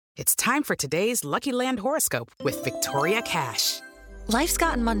It's time for today's Lucky Land horoscope with Victoria Cash. Life's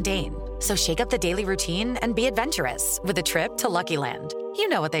gotten mundane, so shake up the daily routine and be adventurous with a trip to Lucky Land. You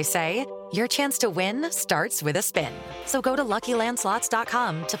know what they say, your chance to win starts with a spin. So go to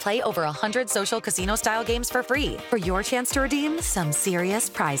LuckyLandSlots.com to play over 100 social casino-style games for free for your chance to redeem some serious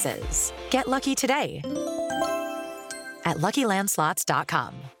prizes. Get lucky today at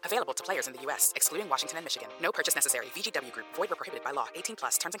LuckyLandSlots.com. Available to players in the U.S., excluding Washington and Michigan. No purchase necessary. VGW Group. Void where prohibited by law. 18+.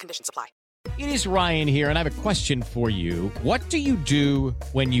 Terms and conditions apply. It is Ryan here, and I have a question for you. What do you do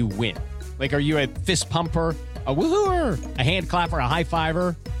when you win? Like, are you a fist pumper, a woohooer, a hand clapper, a high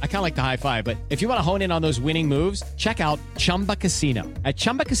fiver? I kind of like the high five, but if you want to hone in on those winning moves, check out Chumba Casino. At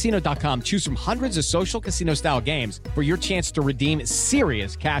ChumbaCasino.com, choose from hundreds of social casino-style games for your chance to redeem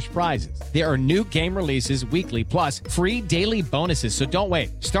serious cash prizes. There are new game releases weekly, plus free daily bonuses, so don't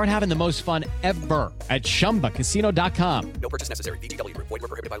wait. Start having the most fun ever at ChumbaCasino.com. No purchase necessary. VGW Group. Void where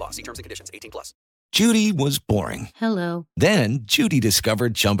prohibited by law. See terms and conditions. 18+. Judy was boring. Hello. Then Judy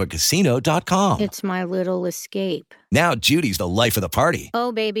discovered ChumbaCasino.com. It's my little escape. Now Judy's the life of the party.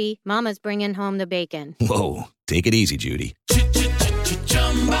 Oh, baby, mama's bringing home the bacon. Whoa, take it easy, Judy.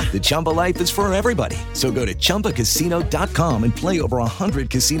 The Chumba life is for everybody. So go to ChumbaCasino.com and play over 100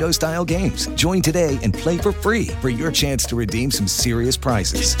 casino-style games. Join today and play for free for your chance to redeem some serious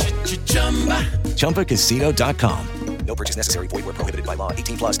prizes. ChumbaCasino.com. No purchase necessary. Void where prohibited by law.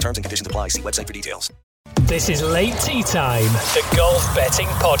 18+. Terms and conditions apply. See website for details. This is Late Tea Time, the golf betting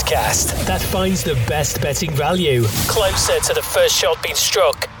podcast that finds the best betting value closer to the first shot being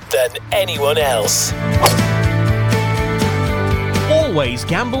struck than anyone else. Always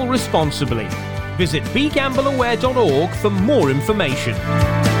gamble responsibly. Visit begambleaware.org for more information.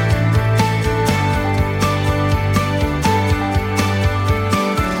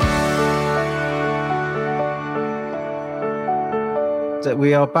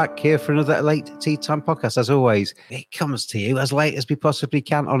 We are back here for another Late Tea Time podcast. As always, it comes to you as late as we possibly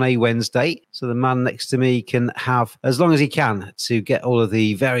can on a Wednesday, so the man next to me can have as long as he can to get all of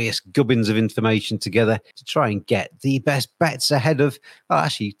the various gubbins of information together to try and get the best bets ahead of, I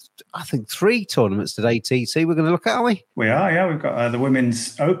think 3 tournaments today, TT, we're going to look at, are we? We are, yeah. We've got the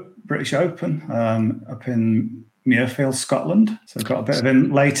Women's British Open up in Muirfield, Scotland. So we've got a bit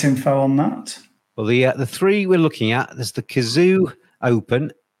of late info on that. Well, the 3 we're looking at, there's the Kazoo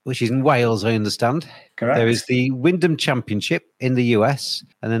Open, which is in Wales, I understand. Correct. There is the Wyndham Championship in the US,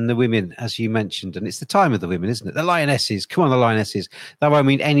 and then the women, as you mentioned. And it's the time of the women, isn't it? The Lionesses. Come on, the Lionesses. That won't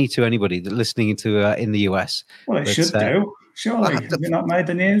mean any to anybody that listening to in the US. Well, it should do. Surely. Have you not made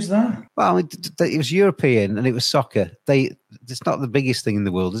the news there? Well, it was European and it was soccer. It's not the biggest thing in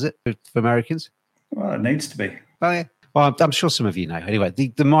the world, is it, for Americans? Well, it needs to be. Oh, yeah. Well, I'm sure some of you know. Anyway,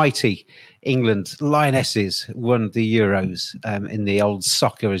 the mighty England Lionesses won the Euros in the old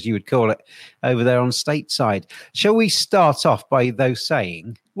soccer, as you would call it, over there on stateside. Shall we start off by, though,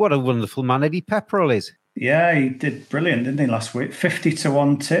 saying what a wonderful man Eddie Pepperell is? Yeah, he did brilliant, didn't he, last week?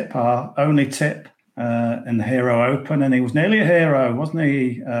 50-1 tip, our only tip in the Hero Open, and he was nearly a hero, wasn't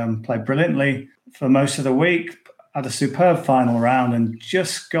he? Played brilliantly for most of the week. Had a superb final round and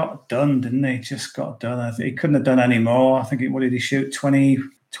just got done, didn't he? Just got done. I think he couldn't have done any more. I think, what did he shoot?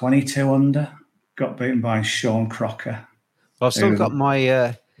 22 under? Got beaten by Sean Crocker. Well, I've still got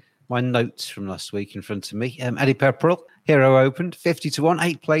my my notes from last week in front of me. Eddie Pepperell, Hero Open, 50-1,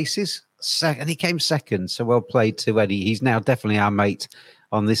 8 places. And he came second, so well played to Eddie. He's now definitely our mate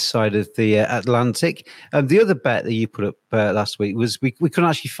on this side of the Atlantic. The other bet that you put up last week was we couldn't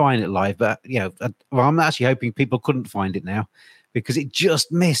actually find it live, but I'm actually hoping people couldn't find it now because it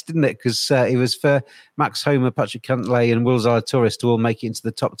just missed, didn't it? Because it was for Max Homer, Patrick Cantlay, and Will Zalatoris to all make it into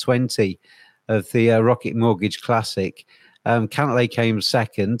the top 20 of the Rocket Mortgage Classic. Cantlay came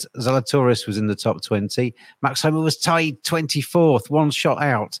second. Zalatoris was in the top 20. Max Homer was tied 24th, one shot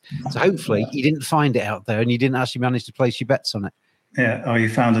out. So hopefully you didn't find it out there and you didn't actually manage to place your bets on it. Yeah, or you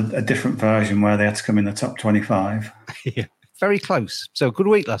found a different version where they had to come in the top 25. Yeah, very close. So good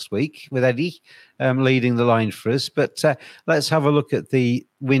week last week with Eddie leading the line for us. But let's have a look at the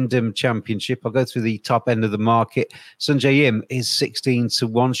Wyndham Championship. I'll go through the top end of the market. Sungjae Im is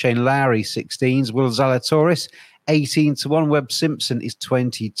 16-1. Shane Lowry, 16s. Will Zalatoris, 18-1. Webb Simpson is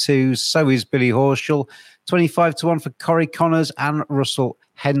 22. So is Billy Horschel, 25-1 for Corey Connors and Russell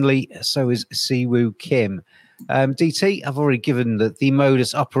Henley. So is Siwoo Kim. DT, I've already given the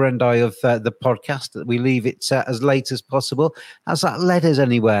modus operandi of the podcast that we leave it as late as possible. Has that led us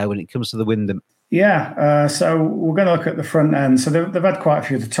anywhere when it comes to the Wyndham? Yeah, so we're going to look at the front end. So they've had quite a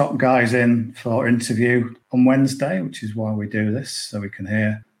few of the top guys in for interview on Wednesday, which is why we do this, so we can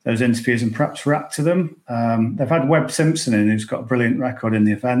hear those interviews and perhaps react to them. They've had Webb Simpson in, who's got a brilliant record in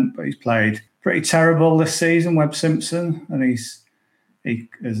the event, but he's played pretty terrible this season, Webb Simpson, and he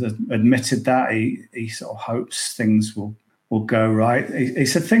has admitted that he sort of hopes things will go right. He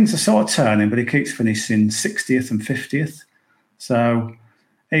said things are sort of turning, but he keeps finishing 60th and 50th. So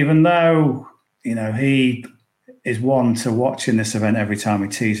even though, he is one to watch in this event every time he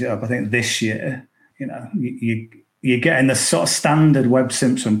tees it up, I think this year, you're getting the sort of standard Webb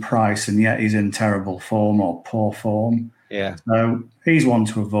Simpson price, and yet he's in terrible form or poor form. Yeah. So he's one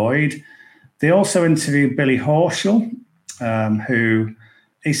to avoid. They also interviewed Billy Horschel, who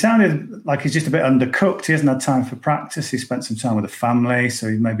he sounded like he's just a bit undercooked. He hasn't had time for practice. He spent some time with the family. So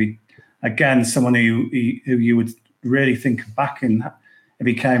he maybe, again, someone who you would really think of back in if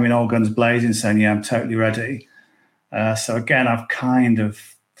he came in all guns blazing saying, yeah, I'm totally ready. So again, I've kind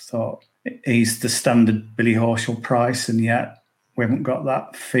of thought he's the standard Billy Horschel price, and yet we haven't got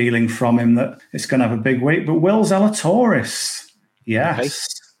that feeling from him that it's going to have a big week. But Will Zalatoris, yes. Okay.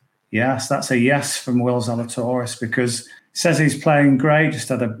 Yes, that's a yes from Will Zalatoris, because he says he's playing great, just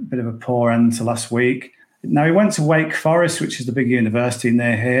had a bit of a poor end to last week. Now, he went to Wake Forest, which is the big university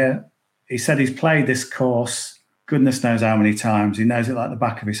near here. He said he's played this course goodness knows how many times. He knows it like the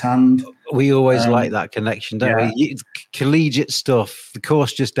back of his hand. We always like that connection, don't we? Collegiate stuff, the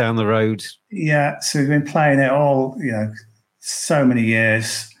course just down the road. Yeah, so we've been playing it all, so many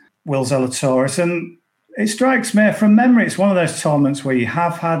years. Will Zalatoris. And it strikes me from memory, it's one of those tournaments where you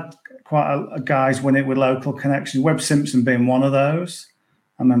have had quite a guys win it with local connections. Webb Simpson being one of those.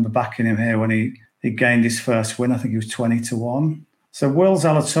 I remember backing him here when he gained his first win. I think he was 20-1. So Will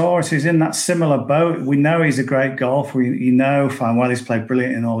Zalatoris is in that similar boat. We know he's a great golfer. You know fine well he's played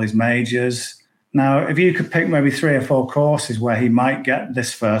brilliant in all his majors. Now, if you could pick maybe 3 or 4 courses where he might get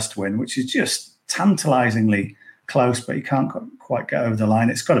this first win, which is just tantalisingly close, but he can't quite get over the line,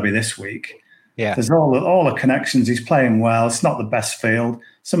 it's got to be this week. Yeah, there's all the connections. He's playing well. It's not the best field.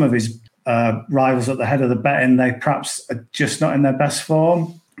 Some of his rivals at the head of the betting, they perhaps are just not in their best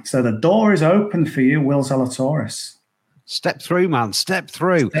form. So the door is open for you, Will Zalatoris. Step through, man. Step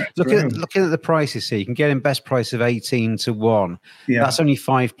through. Looking at the prices here, you can get him best price of 18-1. Yeah. That's only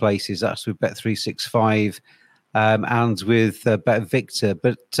 5 places. That's with Bet365 and with Bet Victor.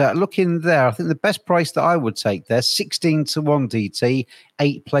 But looking there, I think the best price that I would take there, 16-1 DT,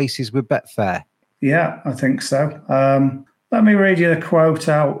 8 places with Betfair. Yeah, I think so. Let me read you the quote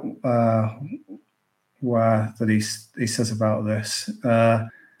out that he says about this. I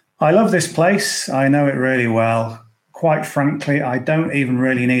love this place. I know it really well. Quite frankly, I don't even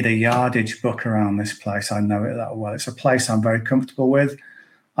really need a yardage book around this place. I know it that well. It's a place I'm very comfortable with.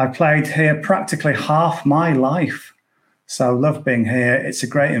 I played here practically half my life. So I love being here. It's a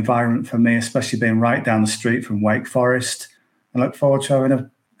great environment for me, especially being right down the street from Wake Forest. I look forward to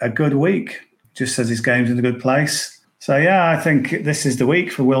having a good week. Just says his game's in a good place. So, yeah, I think this is the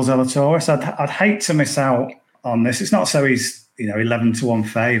week for Will Zalatoris. I'd hate to miss out on this. It's not so he's 11-1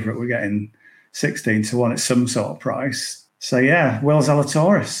 favourite. We're getting 16-1 at some sort of price. So, yeah, Will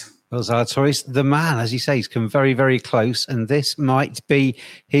Zalatoris. Will Zalatoris, the man, as you say, he's come very, very close, and this might be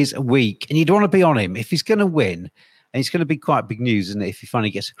his week. And you'd want to be on him if he's going to win. And it's going to be quite big news, isn't it, if he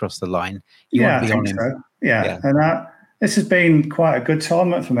finally gets across the line? You want to be on him. So. Yeah. And this has been quite a good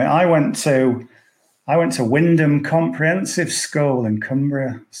tournament for me. I went to Wyndham Comprehensive School in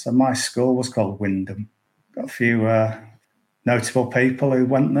Cumbria. So my school was called Wyndham. Got a few notable people who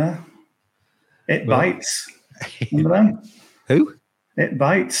went there. It Bites. Remember them? Who? It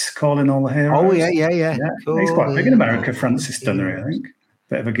Bites, Calling All the Heroes. Oh, yeah. Cool. He's quite big in America, Francis Dunnery, I think.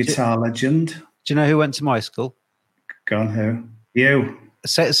 Bit of a guitar legend. Do you know who went to my school? Go on, who? You.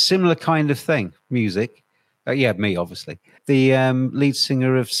 So a similar kind of thing, music. Yeah, me, obviously. The lead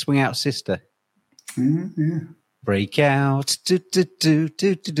singer of Swing Out Sister. Yeah. Break Out. Do.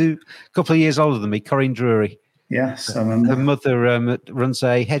 A couple of years older than me, Corinne Drury. Yes, I remember. Her mother runs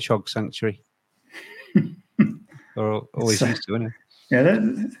a hedgehog sanctuary. Or always used to, isn't it? Yeah.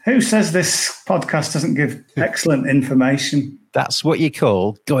 Who says this podcast doesn't give excellent information? That's what you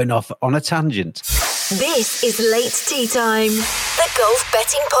call going off on a tangent. This is Late Tea Time, the golf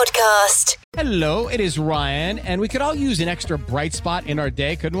betting podcast. Hello, it is Ryan, and we could all use an extra bright spot in our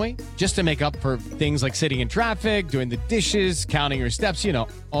day, couldn't we? Just to make up for things like sitting in traffic, doing the dishes, counting your steps,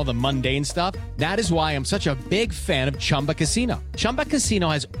 all the mundane stuff. That is why I'm such a big fan of Chumba Casino. Chumba Casino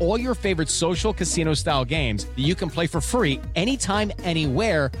has all your favorite social casino-style games that you can play for free anytime,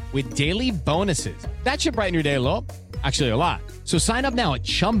 anywhere with daily bonuses. That should brighten your day a little. Actually, a lot. So sign up now at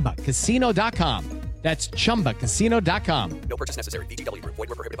ChumbaCasino.com. That's ChumbaCasino.com. No purchase necessary. VGW Group. Void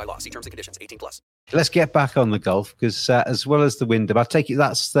where prohibited by law. See terms and conditions. 18+. Let's get back on the golf because as well as the Wyndham, I take it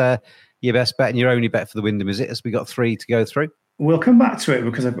that's your best bet and your only bet for the Wyndham, is it? As we got 3 to go through. We'll come back to it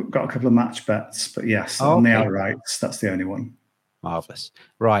because I've got a couple of match bets, but yes, on the outrights, that's the only one. Marvellous.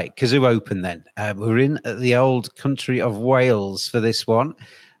 Right, Kazoo Open then. We're in the old country of Wales for this one.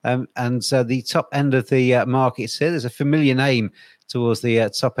 And the top end of the markets here, there's a familiar name towards the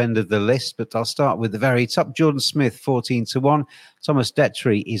top end of the list, but I'll start with the very top. Jordan Smith, 14-1. Thomas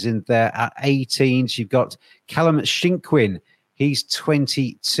Detry is in there at 18. You've got Callum Shinkwin. He's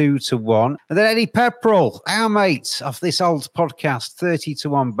 22-1. And then Eddie Pepperell, our mate off this old podcast,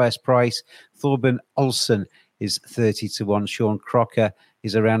 30-1 best price. Thorben Olsen is 30-1. Sean Crocker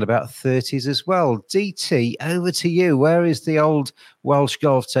is around about 30s as well. DT, over to you. Where is the old Welsh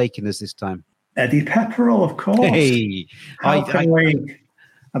golf taking us this time? Eddie Pepperell, of course. Hey, I can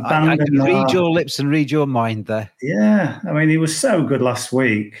read your lips and read your mind there. Yeah, I mean, he was so good last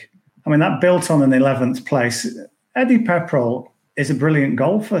week. I mean, that built on an 11th place. Eddie Pepperell is a brilliant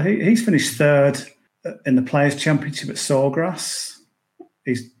golfer. He's finished third in the Players' Championship at Sawgrass.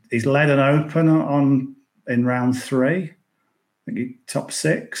 He's led an Open in round 3. I think he top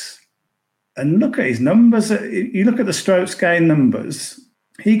 6. And look at his numbers. You look at the strokes gain numbers.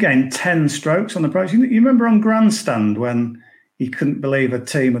 He gained 10 strokes on the approach. You remember on Grandstand when he couldn't believe a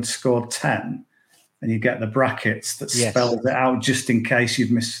team had scored 10 and you get the brackets that spells it out just in case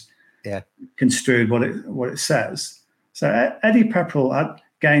you've misconstrued what it says. So Eddie Pepperell had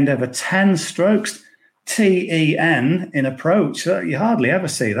gained over 10 strokes, TEN in approach. You hardly ever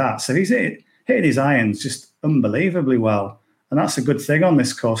see that. So he's hitting his irons just unbelievably well. And that's a good thing on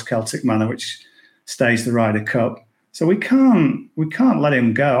this course, Celtic Manor, which stays the Ryder Cup. So we can't let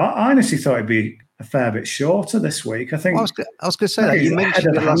him go. I honestly thought it'd be a fair bit shorter this week. I think I was going to say that you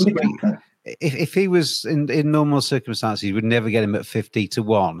mentioned it last week. If he was in normal circumstances, you would never get him at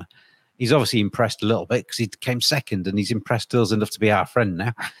 50-1. He's obviously impressed a little bit because he came second, and he's impressed us enough to be our friend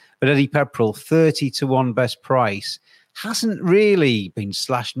now. But Eddie Pepperell, 30-1 best price, hasn't really been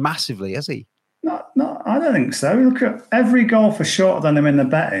slashed massively, has he? No, I don't think so. Look at every golfer shorter than him in the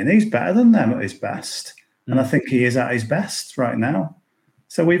betting. He's better than them at his best. And I think he is at his best right now.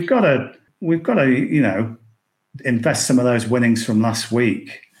 So we've got to, invest some of those winnings from last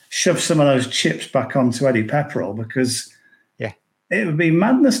week, shove some of those chips back onto Eddie Pepperell because it would be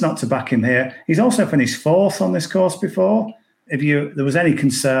madness not to back him here. He's also finished 4th on this course before. If there was any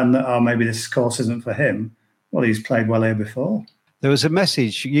concern that, maybe this course isn't for him, well, he's played well here before. There was a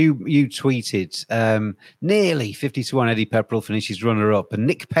message you tweeted, nearly 50-1 Eddie Pepperell finishes runner-up, and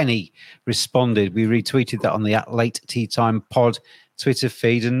Nick Penny responded. We retweeted that on the Late Tea Time Pod Twitter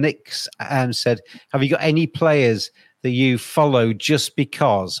feed, and Nick said, have you got any players that you follow just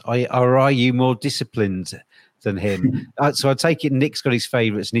because, or are you more disciplined than him? So I take it Nick's got his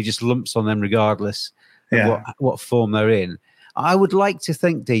favourites, and he just lumps on them regardless of what form they're in. I would like to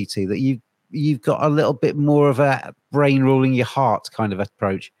think, DT, that you've got a little bit more of a brain ruling your heart kind of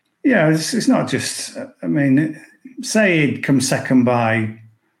approach. Yeah, it's not just, say he'd come second by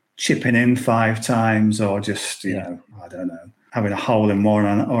chipping in 5 times or just, I don't know, having a hole in one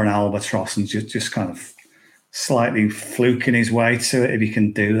or an albatross and just kind of slightly fluking his way to it. If you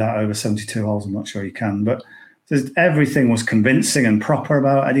can do that over 72 holes, I'm not sure you can. But everything was convincing and proper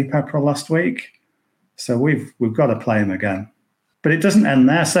about Eddie Pepperell last week. So we've got to play him again. But it doesn't end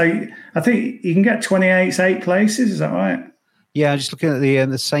there. So I think you can get 28 8 places. Is that right? Yeah, just looking at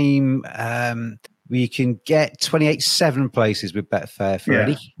the same. We can get 28 7 places with Betfair for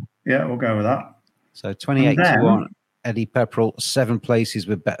Eddie. Yeah, we'll go with that. So 28-1, Eddie Pepperell, 7 places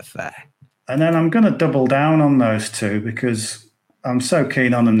with Betfair. And then I'm going to double down on those two because I'm so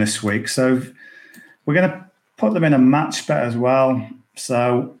keen on them this week. So we're going to put them in a match bet as well.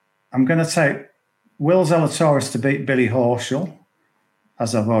 So I'm going to take Will Zalatoris to beat Billy Horschel.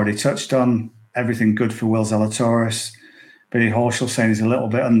 As I've already touched on, everything good for Will Zalatoris. Billy Horschel saying he's a little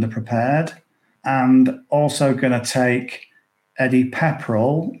bit underprepared. And also going to take Eddie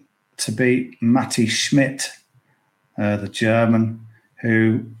Pepperell to beat Matti Schmidt, the German,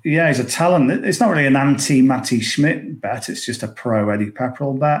 who, he's a talent. It's not really an anti-Matti Schmidt bet. It's just a pro-Eddie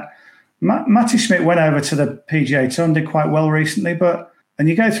Pepperell bet. Matti Schmidt went over to the PGA Tour and did quite well recently, and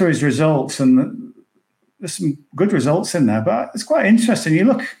you go through his results and there's some good results in there, but it's quite interesting. You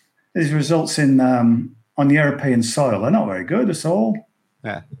look at his results on European soil; they're not very good at all.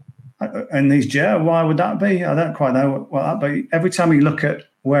 Yeah. And why would that be? I don't quite know what that be. Every time you look at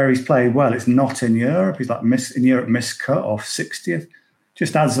where he's played well, it's not in Europe. He's like in Europe miscut off 60th.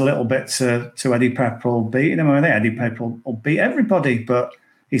 Just adds a little bit to Eddie Pepperell beating him. I think Eddie Pepperell will beat everybody, but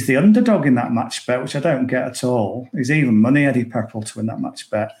He's the underdog in that match bet, which I don't get at all. He's even money, Eddie Pepperell, to win that match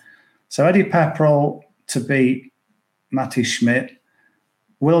bet. So Eddie Pepperell to beat Matty Schmidt,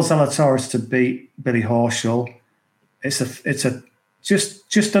 Will Zalatoris to beat Billy Horschel. It's a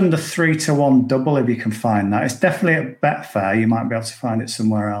just under 3-1 double if you can find that. It's definitely at Betfair. You might be able to find it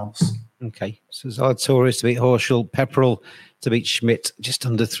somewhere else. Okay, so Zalatoris to beat Horschel, Pepperell to beat Schmidt, just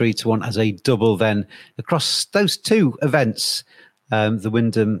under 3-1 as a double. Then across those two events, the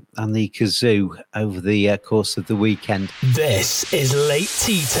Wyndham and the Kazoo over the course of the weekend. This is Late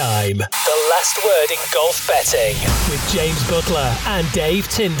Tea Time, the last word in golf betting with James Butler and Dave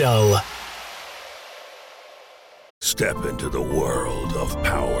Tyndall. Step into the world of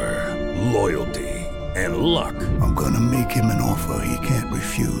power, loyalty, and luck. I'm going to make him an offer he can't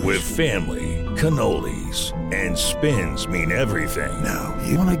refuse. With family, cannolis, and spins mean everything. Now,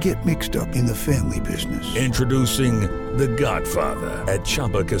 you want to get mixed up in the family business. Introducing The Godfather at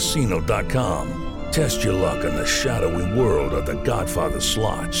ChumbaCasino.com. Test your luck in the shadowy world of The Godfather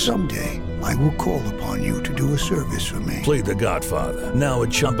slot. Someday, I will call upon you to do a service for me. Play The Godfather now at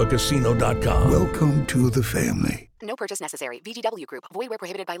ChumbaCasino.com. Welcome to the family. No purchase necessary. VGW Group. Void where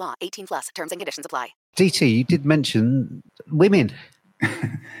prohibited by law. 18+. Terms and conditions apply. DT, you did mention women.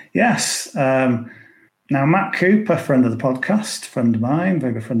 Yes. Now, Matt Cooper, friend of the podcast, friend of mine,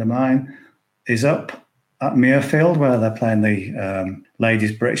 very good friend of mine, is up at Muirfield where they're playing the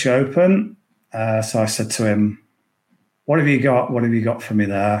Ladies British Open. So I said to him, what have you got? What have you got for me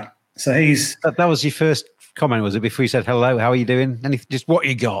there? So he's... That was your first comment, was it? Before you said hello, how are you doing? Anything, just what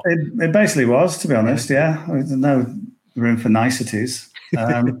you got? It basically was, to be honest, yeah. There's no room for niceties. Me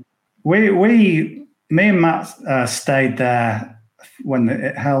and Matt stayed there when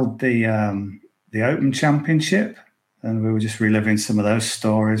it held the Open Championship, and we were just reliving some of those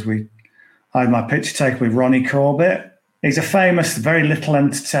stories. I had my picture taken with Ronnie Corbett. He's a famous, very little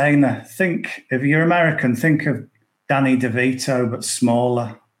entertainer. If you're American, think of Danny DeVito, but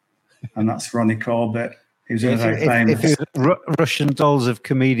smaller, and that's Ronnie Corbett. He was very famous. If Russian dolls of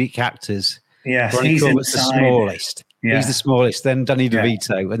comedic actors, yes, Ronnie Corbett's the smallest. Yeah. He's the smallest, then Danny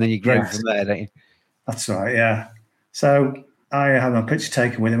DeVito, and then you grow from there, don't you? That's right, yeah. So I had my picture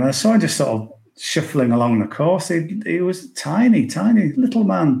taken with him, and I saw him just sort of shuffling along the course. He was tiny little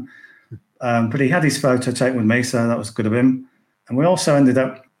man. But he had his photo taken with me, so that was good of him. And we also ended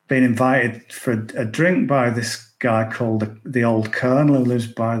up being invited for a drink by this guy called the Old Colonel, who lives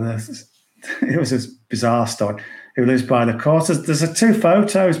by the... It was a bizarre story. Who lives by the course. There's two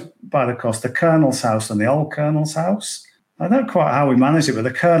photos by the course, the Colonel's house and the Old Colonel's house. I don't know quite how we managed it, but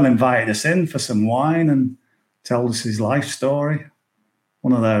the Colonel invited us in for some wine and told us his life story.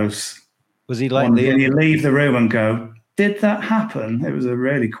 One of those. Was he like when you leave the room and go, did that happen? It was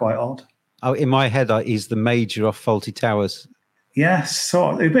really quite odd. Oh, in my head, he's the major off Fawlty Towers. Yes,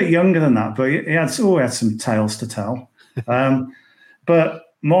 sort of, a bit younger than that, but he had some tales to tell. But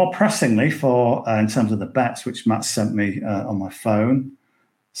more pressingly, in terms of the bets, which Matt sent me on my phone.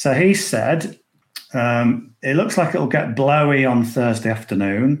 So he said, it looks like it'll get blowy on Thursday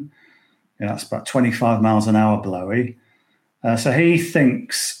afternoon. That's about 25 miles an hour blowy. So he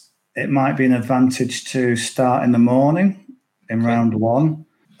thinks it might be an advantage to start in the morning in round one.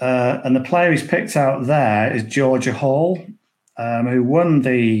 And the player he's picked out there is Georgia Hall, who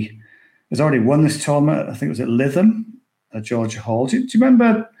has already won this tournament. I think it was at Lytham, Georgia Hall. Do you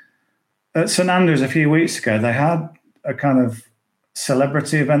remember at St Andrews a few weeks ago, they had a kind of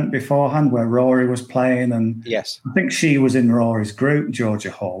celebrity event beforehand where Rory was playing, and yes, I think she was in Rory's group, Georgia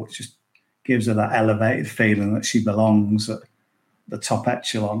Hall, which just gives her that elevated feeling that she belongs at the top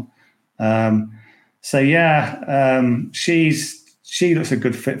echelon. She looks a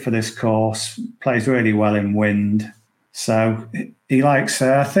good fit for this course, plays really well in wind. So he likes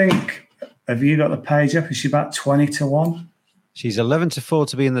her. I think, have you got the page up? Is she about 20-1? She's 11-4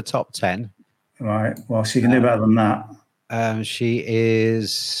 to be in the top 10. Right. Well, she can do better than that. She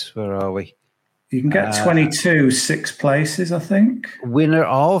is, where are we? You can get 22 six places, I think. Winner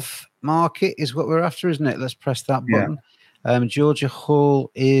of market is what we're after, isn't it? Let's press that button. Yeah. Georgia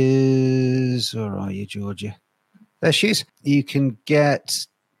Hall is, where are you, Georgia? There she is. You can get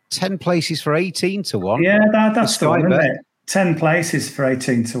 10 places for 18-1. Yeah, that's the one, isn't it? 10 places for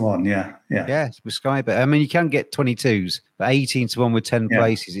 18-1. Yeah. Yeah, with Sky Bet. I mean, you can get 22s, but 18-1 with 10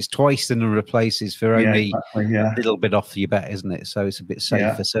 places. It's twice the number of places for only a little bit off your bet, isn't it? So it's a bit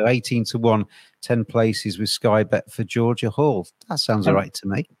safer. Yeah. So 18-1, 10 places with Sky Bet for Georgia Hall. That sounds all right to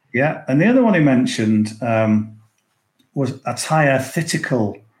me. Yeah, and the other one he mentioned was Ataya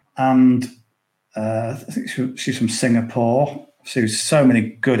Thitical, and I think she's from Singapore. There's so many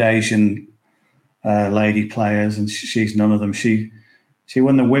good Asian lady players, and she's none of them. She She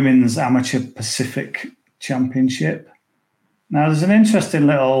won the Women's Amateur Pacific Championship. Now, there's an interesting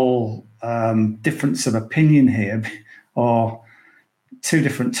little difference of opinion here, or two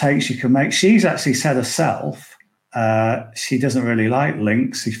different takes you can make. She's actually said herself she doesn't really like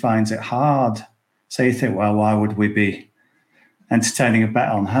links. She finds it hard. So you think, well, why would we be entertaining a bet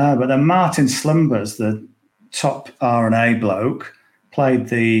on her? But then Martin Slumbers, the top R&A bloke, played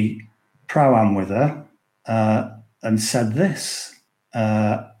the Pro-Am with her and said this.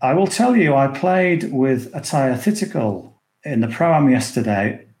 I will tell you, I played with Ataya Thitical in the Pro-Am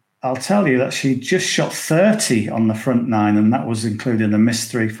yesterday. I'll tell you that she just shot 30 on the front nine, and that was including a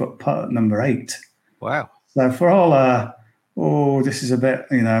missed 3-foot putt at number 8. Wow. So for all, this is a bit,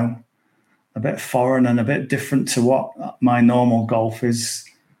 a bit foreign and a bit different to what my normal golf is,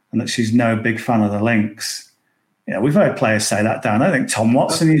 and that she's no big fan of the links. We've heard players say that, Dan. I think Tom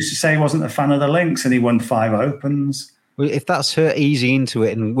Watson used to say he wasn't a fan of the links, and he won 5 Opens. Well, if that's her easy into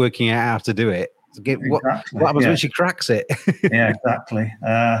it and working out how to do it, what happens when she cracks it? Yeah, exactly.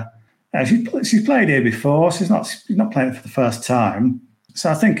 She's played here before. She's not playing it for the first time.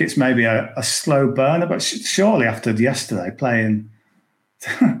 So I think it's maybe a slow burner, but surely after yesterday playing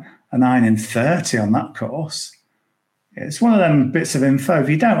a 9 in 30 on that course, it's one of them bits of info. If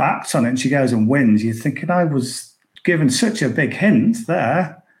you don't act on it and she goes and wins, you're thinking, I was given such a big hint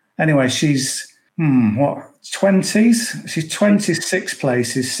there. Anyway, she's 20s? She's 26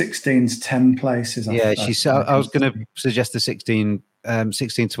 places, 16's 10 places. I was going to suggest the 16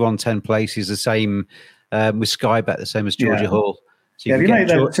 to 1, 10 places, the same with Sky Bet, the same as Georgia Hall. So if you make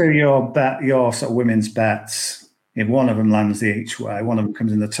those two your sort of women's bets, if one of them lands the each way, one of them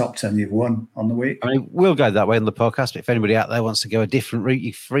comes in the top 10, you've won on the week. I mean, we'll go that way on the podcast, but if anybody out there wants to go a different route,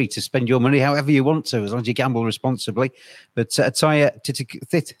 you're free to spend your money however you want to, as long as you gamble responsibly. But Ataya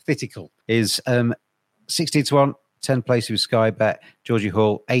Thitical is 16 to 1, 10 places with Sky Bet. Georgia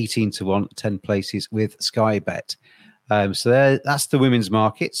Hall, 18 to 1, 10 places with Sky Bet. So that's the women's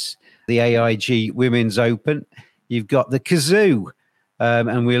markets. The AIG Women's Open. You've got the Kazoo.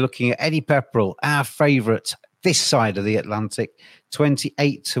 And we're looking at Eddie Pepperell, our favourite this side of the Atlantic,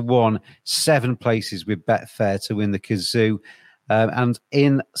 28 to 1, 7 places with Betfair to win the Kazoo. And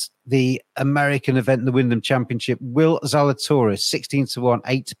in the American event, the Wyndham Championship, Will Zalatoris, 16 to 1,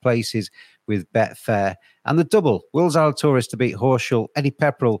 8 places with Betfair. And the double, Will Zalatoris to beat Horschel, Eddie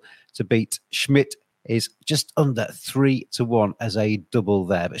Pepperell to beat Schmidt, is just under 3 to 1 as a double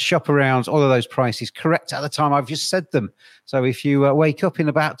there. But shop around, all of those prices correct at the time I've just said them. So if you wake up in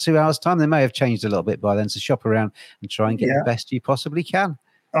about 2 hours' time, they may have changed a little bit by then. So shop around and try and get the best you possibly can.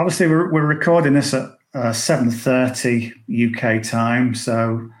 Obviously, we're recording this at 7:30 UK time.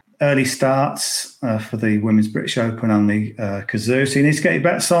 So early starts for the Women's British Open on the Kazoo. So you need to get your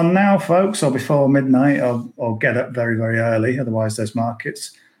bets on now, folks, or before midnight, or get up very, very early. Otherwise, those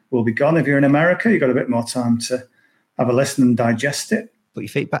markets will be gone. If you're in America, you've got a bit more time to have a listen and digest it. Put your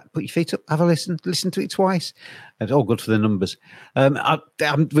feet back, put your feet up, have a listen to it twice. It's all good for the numbers. We've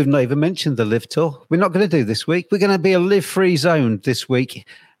not even mentioned the Live Tour. We're not going to do this week. We're going to be a live-free zone this week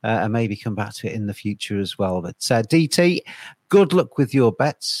and maybe come back to it in the future as well. But DT, good luck with your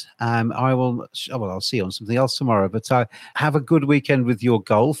bets. I'll see you on something else tomorrow. But have a good weekend with your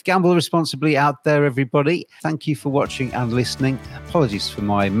golf. Gamble responsibly out there, everybody. Thank you for watching and listening. Apologies for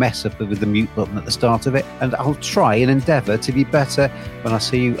my mess up with the mute button at the start of it. And I'll try and endeavour to be better when I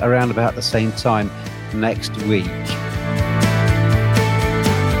see you around about the same time next week.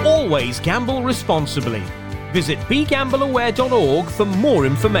 Always gamble responsibly. Visit begambleaware.org for more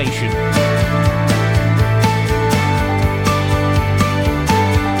information.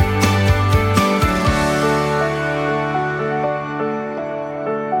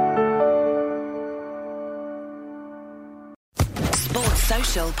 Sports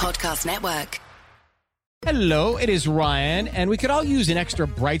Social Podcast Network. Hello, it is Ryan, and we could all use an extra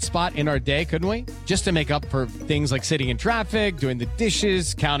bright spot in our day, couldn't we? Just to make up for things like sitting in traffic, doing the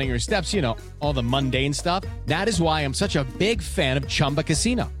dishes, counting your steps, all the mundane stuff. That is why I'm such a big fan of Chumba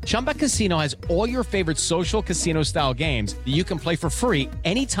Casino. Chumba Casino has all your favorite social casino-style games that you can play for free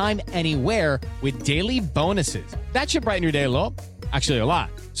anytime, anywhere with daily bonuses. That should brighten your day a little. Actually, a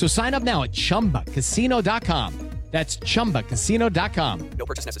lot. So sign up now at ChumbaCasino.com. That's ChumbaCasino.com. No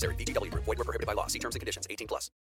purchase necessary. VGW Group. Void where prohibited by law. See terms and conditions. 18+.